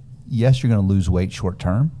calories. Yes, you're going to lose weight short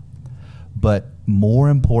term, but more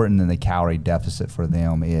important than the calorie deficit for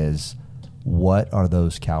them is what are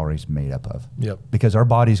those calories made up of? Yep. Because our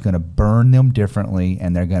body's going to burn them differently,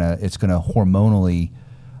 and it's going to hormonally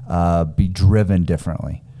be driven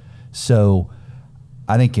differently. So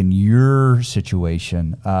I think in your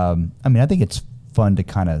situation, I think it's fun to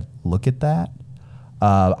kind of look at that.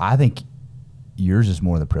 I think yours is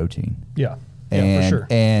more the protein. Yeah. And, for sure.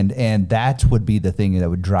 And that would be the thing that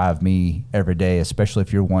would drive me every day, especially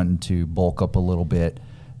if you're wanting to bulk up a little bit,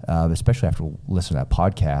 especially after listening to that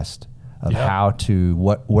podcast of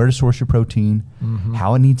where to source your protein, mm-hmm.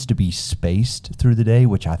 how it needs to be spaced through the day,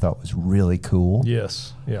 which I thought was really cool.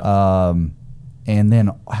 Yes. Yeah. And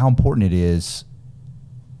then how important it is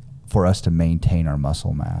for us to maintain our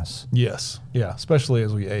muscle mass. Yes. Yeah. Especially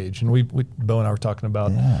as we age. And Bo and I were talking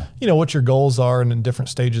about, what your goals are and in different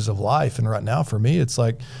stages of life. And right now for me, it's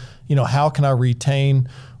like, how can I retain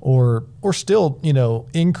or still,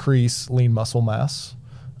 increase lean muscle mass?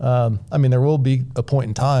 There will be a point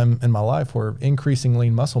in time in my life where increasing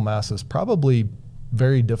lean muscle mass is probably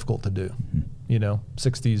very difficult to do. Mm-hmm.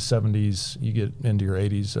 60s, 70s, you get into your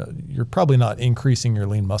 80s, you're probably not increasing your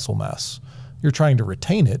lean muscle mass. You're trying to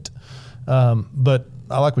retain it. But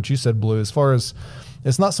I like what you said, Blue, as far as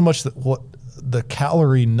it's not so much what the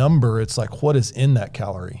calorie number, it's like what is in that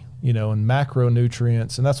calorie, and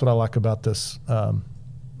macronutrients. And that's what I like about this,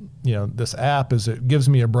 this app is it gives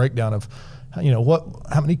me a breakdown of, how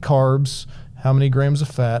many carbs, how many grams of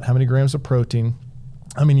fat, how many grams of protein.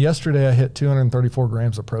 Yesterday I hit 234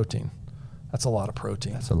 grams of protein. That's a lot of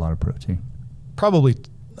protein. That's a lot of protein. Probably,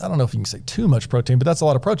 I don't know if you can say too much protein, but that's a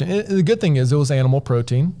lot of protein. The good thing is it was animal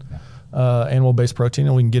protein, animal-based protein,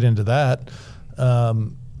 and we can get into that.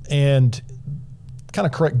 And kind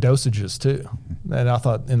of correct dosages too. And I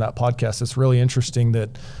thought in that podcast, it's really interesting that,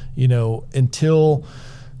 until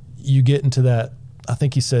you get into that, I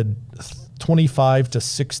think he said 25 to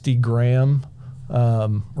 60 gram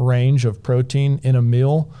range of protein in a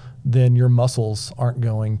meal, then your muscles aren't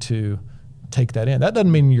going to take that in. That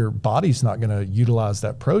doesn't mean your body's not going to utilize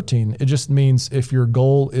that protein. It just means if your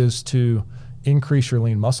goal is to increase your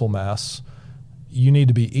lean muscle mass, you need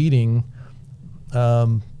to be eating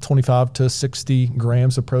 25 to 60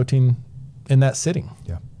 grams of protein in that sitting.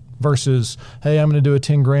 Yeah. Versus, hey, I'm going to do a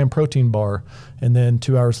 10-gram protein bar, and then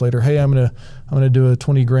 2 hours later, hey, I'm going to do a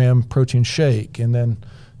 20-gram protein shake, and then,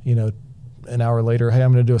 an hour later, hey,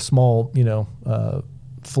 I'm going to do a small,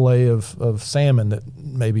 fillet of salmon that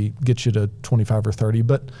maybe gets you to 25 or 30.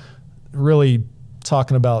 But really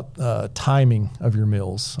talking about timing of your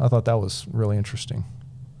meals, I thought that was really interesting.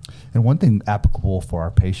 And one thing applicable for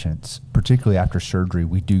our patients, particularly after surgery,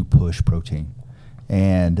 we do push protein,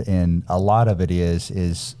 and a lot of it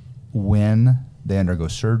is when they undergo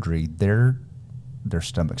surgery, their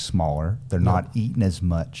stomach's smaller. They're not eating as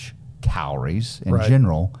much calories in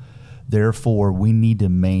general. Therefore, we need to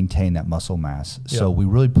maintain that muscle mass. So we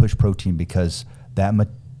really push protein because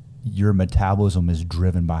your metabolism is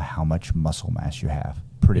driven by how much muscle mass you have,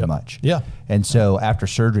 pretty much. Yeah. And so after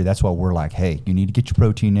surgery, that's why we're like, hey, you need to get your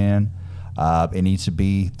protein in. It needs to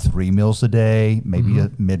be 3 meals a day, maybe a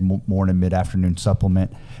mid-morning, mid-afternoon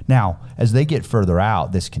supplement. Now, as they get further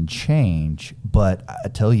out, this can change, but I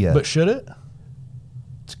tell you. But should it?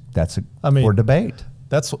 That's for debate.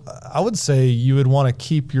 I would say you would want to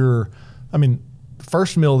keep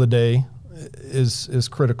first meal of the day is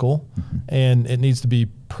critical, and it needs to be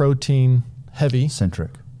protein heavy.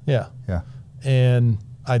 Centric. Yeah. Yeah. And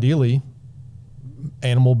ideally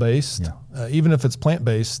animal based, even if it's plant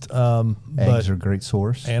based. Eggs are a great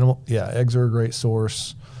source. Eggs are a great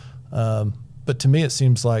source. But to me, it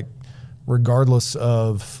seems like regardless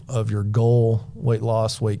of your goal, weight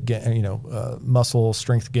loss, weight gain, muscle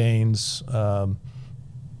strength gains,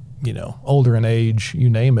 older in age, you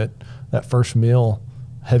name it, that first meal,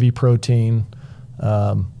 heavy protein,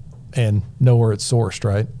 and know where it's sourced,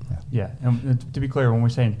 right? Yeah, and to be clear, when we're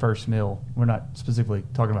saying first meal, we're not specifically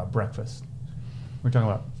talking about breakfast. We're talking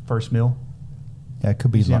about first meal. Yeah, it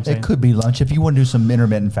could be lunch. It could be lunch. If you want to do some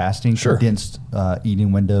intermittent fasting, condensed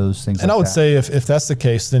eating windows, things like that. And I would say if that's the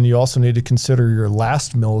case, then you also need to consider your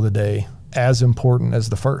last meal of the day as important as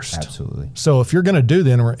the first. Absolutely. So if you're going to do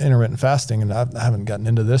the intermittent fasting, and I haven't gotten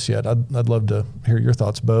into this yet, I'd love to hear your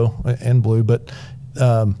thoughts, Bo and Blue, but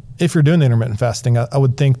if you're doing the intermittent fasting, I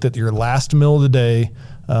would think that your last meal of the day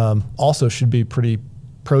also should be pretty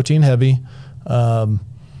protein heavy,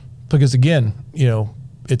 because again,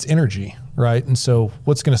 it's energy, right? And so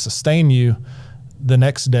what's going to sustain you the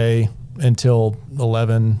next day until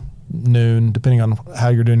 11, noon, depending on how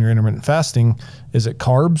you're doing your intermittent fasting, is it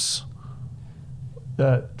carbs?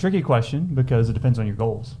 The tricky question, because it depends on your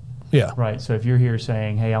goals. Yeah. Right. So if you're here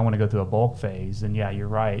saying, hey, I want to go through a bulk phase, then yeah, you're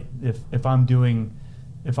right. If I'm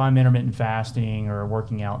intermittent fasting or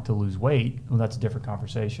working out to lose weight, well, that's a different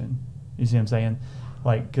conversation. You see what I'm saying?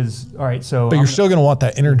 But you're still going to want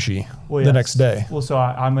that energy the next day. Well, so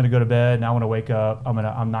I'm going to go to bed and I want to wake up.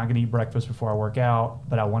 I'm not going to eat breakfast before I work out,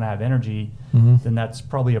 but I want to have energy. Then that's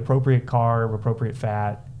probably appropriate carb, appropriate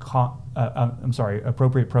fat,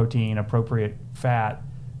 appropriate protein, appropriate fat,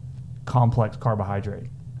 complex carbohydrate.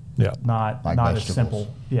 Yeah. Not vegetables. As simple.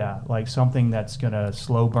 Yeah. Like something that's going to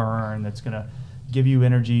slow burn, that's going to give you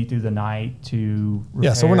energy through the night to repair.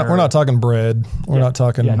 Yeah, so we're not talking bread. We're not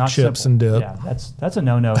talking chips and dip. Yeah, that's a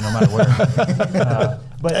no matter where.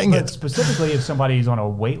 But specifically, if somebody's on a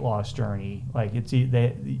weight loss journey, like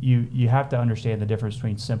you have to understand the difference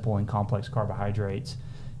between simple and complex carbohydrates,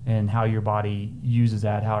 and how your body uses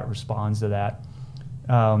that, how it responds to that.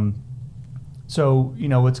 So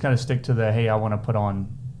let's kind of stick to the, hey, I want to put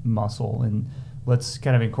on muscle, and let's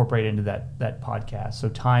kind of incorporate into that podcast. So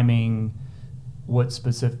timing. What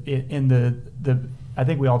specific in the I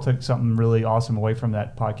think we all took something really awesome away from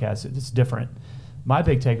that podcast. It's different. My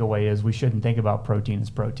big takeaway is we shouldn't think about protein as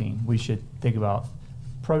protein. We should think about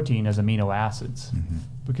protein as amino acids,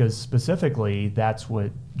 because specifically that's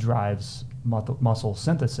what drives muscle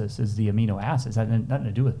synthesis is the amino acids. That has nothing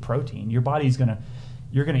to do with protein. Your body's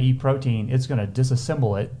you're gonna eat protein. It's gonna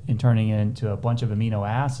disassemble it and turning it into a bunch of amino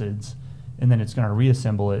acids, and then it's gonna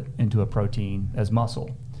reassemble it into a protein as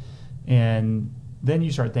muscle. And then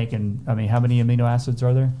you start thinking, how many amino acids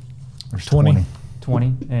are there? There's 20.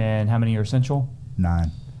 20. And how many are essential?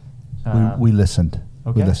 9. We listened.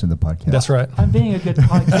 Okay. We listened to the podcast. That's right. I'm being a good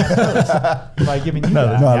podcast host by giving you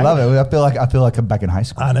that. No, I love it. I feel like I'm back in high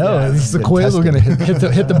school. I know. This is a quiz. We're going to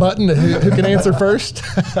hit the button. Who can answer first?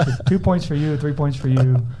 2 points for you, 3 points for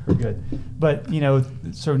you. We're good. But,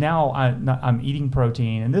 so now I'm eating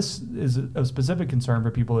protein, and this is a specific concern for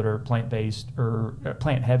people that are plant-based or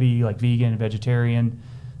plant-heavy, like vegan and vegetarian.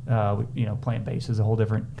 Plant-based is a whole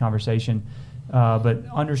different conversation. But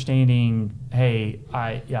understanding, hey,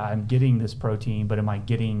 I'm getting this protein, but am I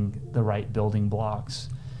getting the right building blocks?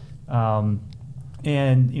 And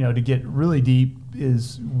And to get really deep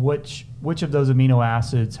is which of those amino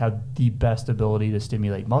acids have the best ability to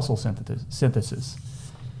stimulate muscle synthesis,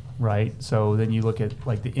 right? So then you look at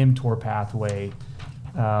like the mTOR pathway,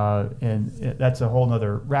 and that's a whole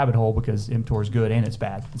nother rabbit hole because mTOR is good and it's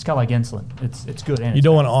bad. It's kind of like insulin. It's good and you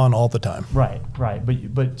don't want it on all the time. Right.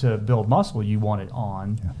 But to build muscle, you want it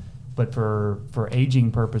on. Yeah. But for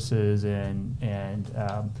aging purposes and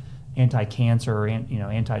anti-cancer and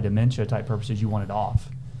anti-dementia type purposes, you want it off.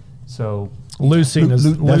 So leucine is.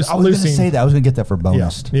 I was going to say that. I was going to get that for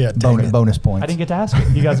bonus. Yeah. Bonus points. I didn't get to ask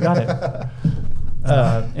it. You guys got it.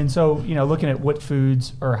 And so looking at what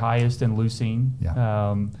foods are highest in leucine.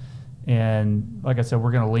 Yeah. And like I said,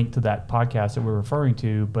 we're going to link to that podcast that we're referring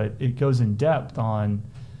to, but it goes in depth on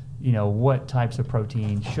what types of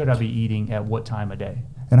protein should I be eating at what time of day.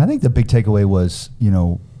 And I think the big takeaway was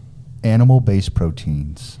animal-based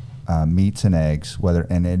proteins. Meats and eggs,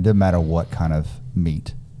 and it doesn't matter what kind of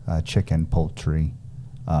meat, chicken, poultry,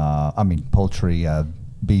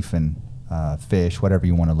 beef and fish, whatever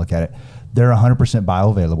you want to look at it, they're 100%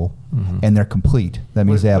 bioavailable, and they're complete. That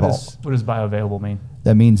means they have all. What does bioavailable mean?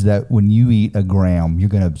 That means that when you eat a gram, you're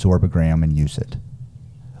going to absorb a gram and use it.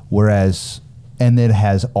 And it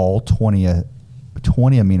has all 20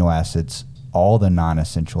 amino acids, all the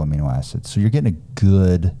non-essential amino acids. So you're getting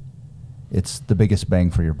it's the biggest bang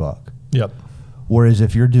for your buck. Yep. Whereas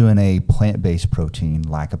if you're doing a plant-based protein,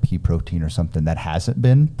 like a pea protein or something that hasn't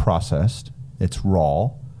been processed, it's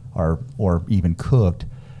raw or even cooked,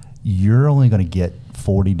 you're only going to get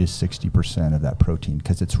 40 to 60% of that protein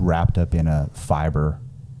because it's wrapped up in a fiber.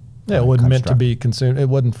 Yeah, it wasn't meant to be consumed. It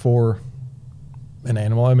wasn't for an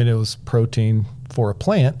animal. I mean, it was protein for a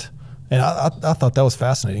plant. And I thought that was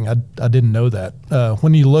fascinating. I didn't know that.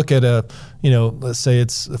 When you look at let's say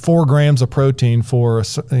it's 4 grams of protein for a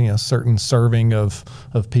certain serving of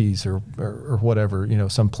peas or whatever,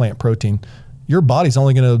 some plant protein, your body's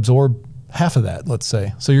only going to absorb half of that, let's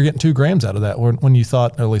say. So you're getting 2 grams out of that. When you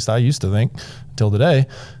thought, or at least I used to think until today,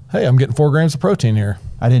 hey, I'm getting 4 grams of protein here.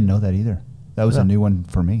 I didn't know that either. That was a new one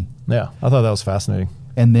for me. Yeah, I thought that was fascinating.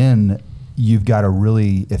 And then you've got to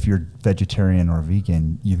really, if you're vegetarian or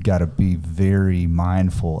vegan, you've got to be very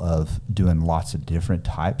mindful of doing lots of different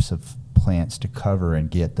types of plants to cover and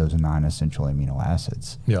get those non-essential amino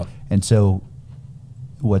acids. Yeah. And so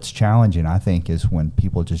what's challenging, I think, is when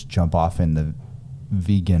people just jump off in the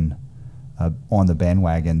vegan on the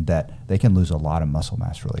bandwagon, that they can lose a lot of muscle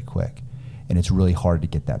mass really quick. And it's really hard to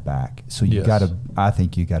get that back. So I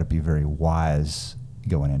think you got to be very wise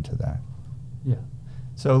going into that. Yeah.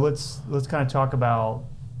 So let's kind of talk about,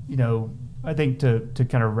 I think to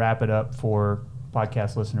kind of wrap it up for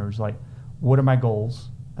podcast listeners, like what are my goals,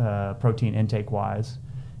 protein intake wise?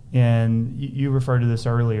 And you referred to this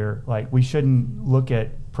earlier, like we shouldn't look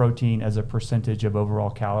at protein as a percentage of overall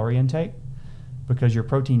calorie intake because your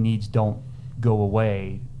protein needs don't go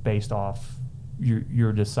away based off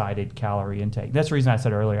your decided calorie intake. That's the reason I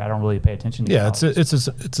said earlier I don't really pay attention to calories.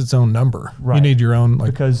 It's its own number. Right. You need your own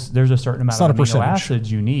because there's a certain amount of amino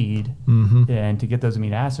acids you need, and to get those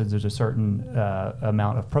amino acids, there's a certain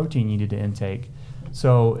amount of protein you need to intake.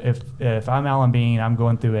 So if I'm Alan Bean, I'm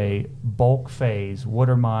going through a bulk phase. What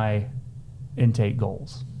are my intake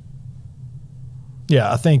goals?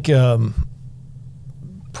 Yeah, I think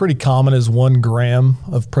pretty common is 1 gram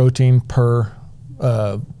of protein per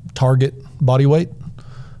target body weight.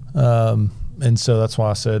 And so that's why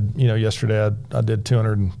I said, yesterday I did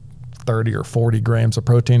 230 or 40 grams of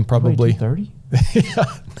protein probably. 230? Yeah,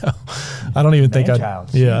 no, I don't even think I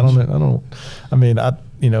don't. I mean,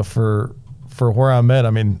 for where I'm at,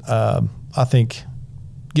 I think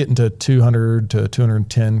getting to 200 to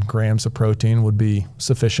 210 grams of protein would be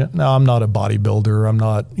sufficient. Now, I'm not a bodybuilder. I'm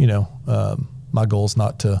not, my goal is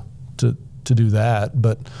not to do that.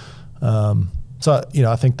 But, I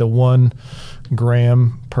think the 1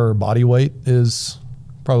 gram per body weight is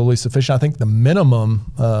probably sufficient. I think the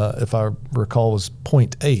minimum, if I recall, was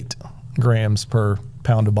 0.8 grams per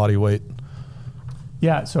pound of body weight.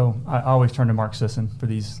 Yeah, so I always turn to Mark Sisson for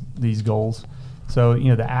these goals. So,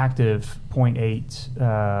 the active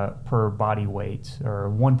 0.8 per body weight or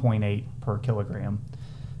 1.8 per kilogram.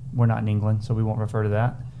 We're not in England, so we won't refer to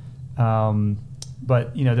that.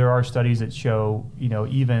 But, there are studies that show,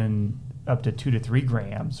 even up to 2 to 3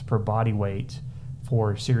 grams per body weight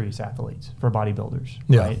for serious athletes, for bodybuilders,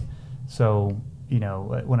 right? So,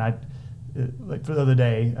 when like for the other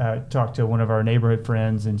day, I talked to one of our neighborhood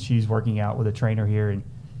friends, and she's working out with a trainer here, and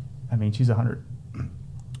she's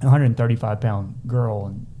 135-pound girl,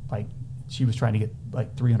 and like she was trying to get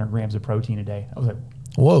like 300 grams of protein a day. I was like,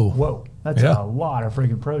 whoa, that's a lot of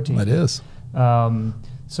freaking protein. That is.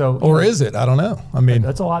 So, or is it? I don't know. I mean,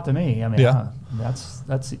 that's a lot to me. I mean,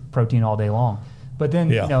 that's protein all day long. But then,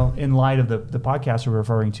 in light of the podcast we're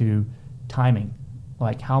referring to, timing,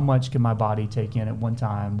 like how much can my body take in at one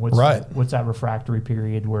time? What's that refractory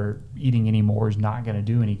period where eating any more is not going to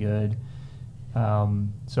do any good?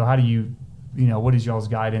 So how do you what is y'all's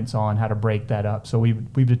guidance on how to break that up? So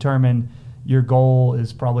we've determined your goal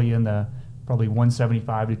is probably in the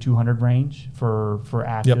 175 to 200 range for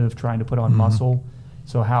active, trying to put on muscle.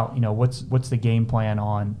 So how, what's the game plan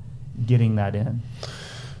on getting that in?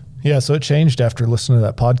 Yeah, so it changed after listening to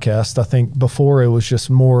that podcast. I think before it was just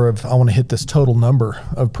more of, I want to hit this total number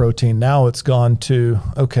of protein. Now it's gone to,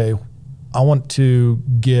 okay, I want to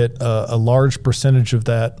get a large percentage of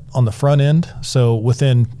that on the front end. So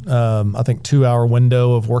within, I think 2-hour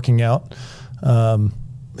window of working out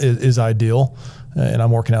is ideal. And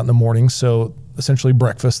I'm working out in the morning. So essentially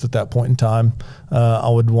breakfast at that point in time, I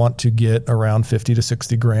would want to get around 50 to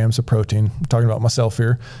 60 grams of protein. I'm talking about myself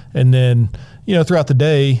here. And then, throughout the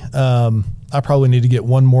day, I probably need to get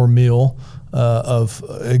one more meal of,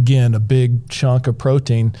 again, a big chunk of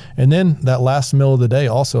protein. And then that last meal of the day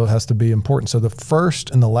also has to be important. So the first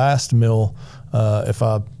and the last meal, if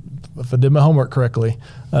I did my homework correctly,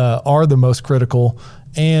 are the most critical,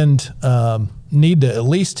 and need to at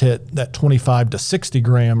least hit that 25 to 60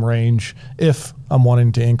 gram range if I'm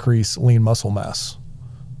wanting to increase lean muscle mass.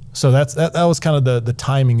 So that was kind of the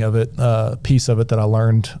timing of it, piece of it that I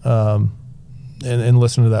learned in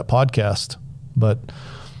listening to that podcast. But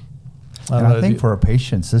I think for our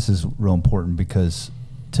patients, this is real important, because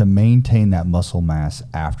to maintain that muscle mass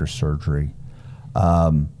after surgery,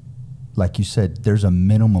 like you said, there's a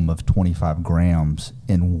minimum of 25 grams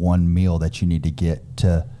in one meal that you need to get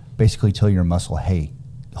to basically tell your muscle, hey,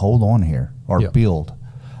 hold on here, or build.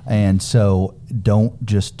 And so don't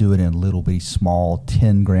just do it in little bitty small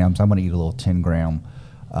 10 grams. I'm going to eat a little 10 gram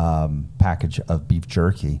package of beef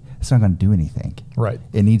jerky. It's not going to do anything. Right.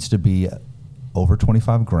 It needs to be over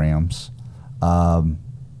 25 grams in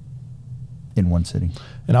one sitting.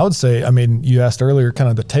 And I would say, you asked earlier kind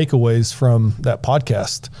of the takeaways from that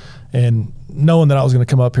podcast. And knowing that I was going to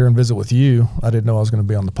come up here and visit with you, I didn't know I was going to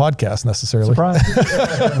be on the podcast necessarily. Surprise.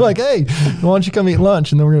 Like, hey, why don't you come eat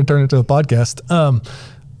lunch? And then we're going to turn it into a podcast.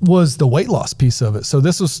 Was the weight loss piece of it. So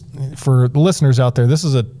this was, for the listeners out there, this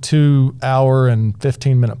is a 2-hour and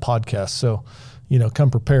 15-minute podcast. So,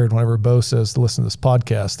 come prepared whenever Bo says to listen to this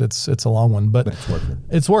podcast. It's a long one, but it's worth it.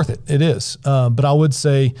 It's worth it. It is. But I would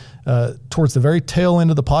say towards the very tail end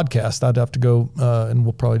of the podcast, I'd have to go, and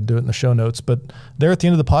we'll probably do it in the show notes, but there at the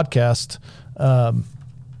end of the podcast,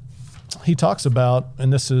 he talks about,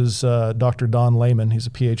 and this is Dr. Don Layman, he's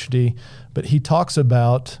a PhD, but he talks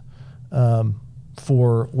about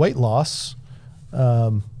for weight loss,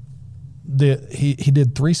 he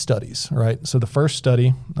did 3 studies, right? So the first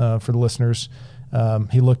study, for the listeners,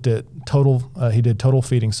 he looked at he did total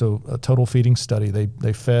feeding. So a total feeding study,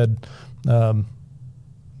 they fed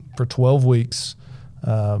for 12 weeks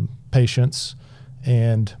patients,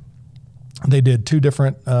 and they did 2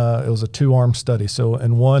 different, it was a 2-arm study. So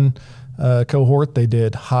in one cohort, they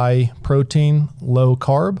did high protein, low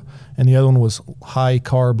carb, and the other one was high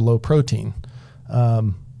carb, low protein.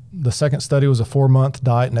 The second study was a 4-month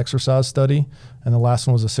diet and exercise study, and the last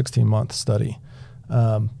one was a 16-month study.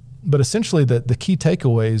 But essentially, the key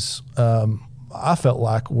takeaways I felt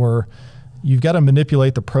like were, you've got to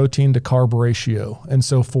manipulate the protein to carb ratio. And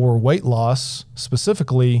so for weight loss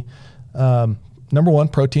specifically, number one,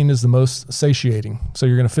 protein is the most satiating. So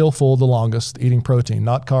you're going to feel full the longest eating protein,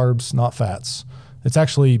 not carbs, not fats. It's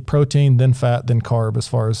actually protein, then fat, then carb as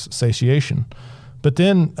far as satiation. But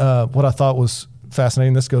then what I thought was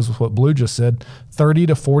fascinating, this goes with what Blue just said, 30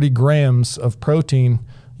 to 40 grams of protein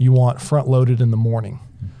you want front loaded in the morning.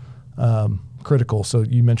 Critical. So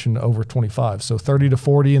you mentioned over 25. So 30 to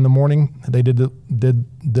 40 in the morning. They did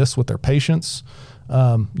this with their patients.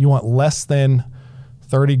 You want less than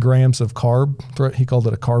 30 grams of carb. He called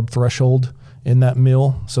it a carb threshold in that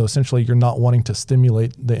meal. So essentially, you're not wanting to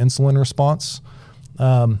stimulate the insulin response.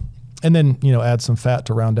 And then, add some fat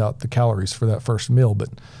to round out the calories for that first meal. But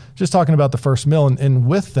just talking about the first meal, and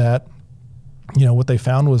with that, what they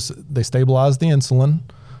found was they stabilized the insulin.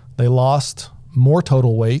 They lost more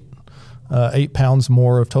total weight, 8 pounds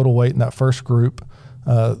more of total weight in that first group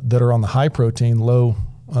that are on the high protein, low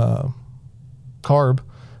carb.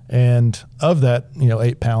 And of that,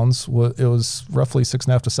 8 pounds, it was roughly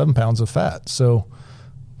 6.5 to 7 pounds of fat. So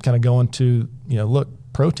kind of going to, look,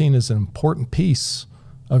 protein is an important piece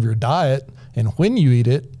of your diet, and when you eat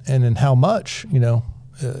it and in how much,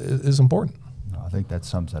 is important. I think that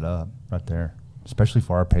sums it up right there, especially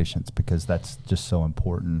for our patients, because that's just so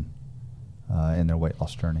important. in their weight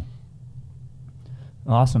loss journey.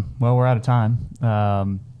 Awesome. Well, we're out of time.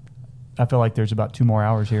 I feel like there's about 2 more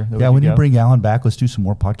hours here. Yeah, we need to bring Alan back. Let's do some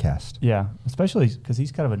more podcasts. Yeah, especially because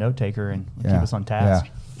he's kind of a note taker and keep us on task.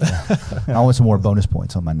 Yeah. I want some more bonus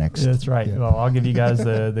points on my next. That's right. Yeah. Well, I'll give you guys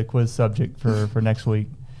the quiz subject for next week.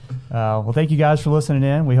 Well, thank you guys for listening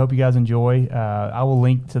in. We hope you guys enjoy. I will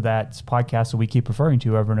link to that podcast that we keep referring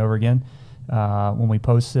to over and over again when we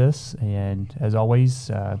post this. And as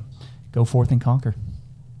always, go forth and conquer.